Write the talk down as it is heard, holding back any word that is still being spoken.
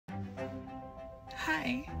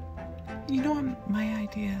Hi. You know what my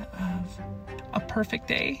idea of a perfect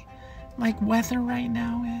day, like weather right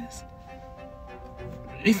now is?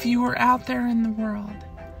 If you were out there in the world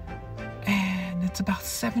and it's about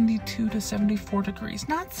 72 to 74 degrees,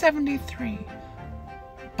 not 73,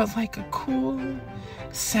 but like a cool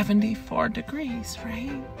 74 degrees,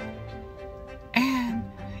 right? And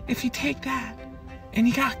if you take that and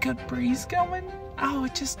you got good breeze going,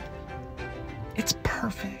 it's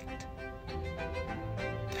perfect.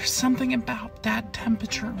 There's something about that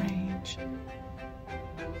temperature range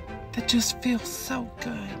that just feels so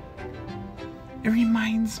good. It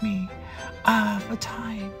reminds me of a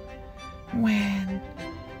time when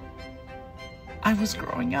I was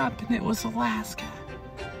growing up and it was Alaska.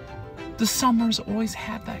 The summers always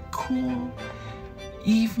had that cool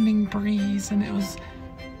evening breeze, and it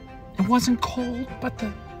wasn't cold, but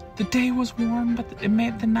the day was warm, but it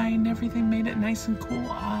made the night and everything made it nice and cool.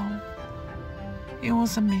 Oh, it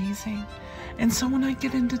was amazing. And so when I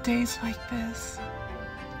get into days like this,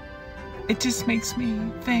 it just makes me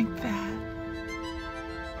think that,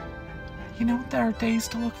 there are days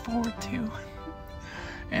to look forward to.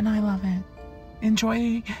 And I love it.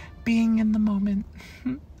 Enjoy being in the moment.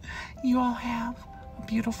 You all have a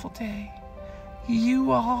beautiful day.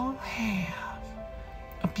 You all have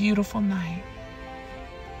a beautiful night.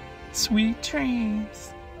 Sweet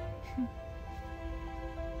dreams.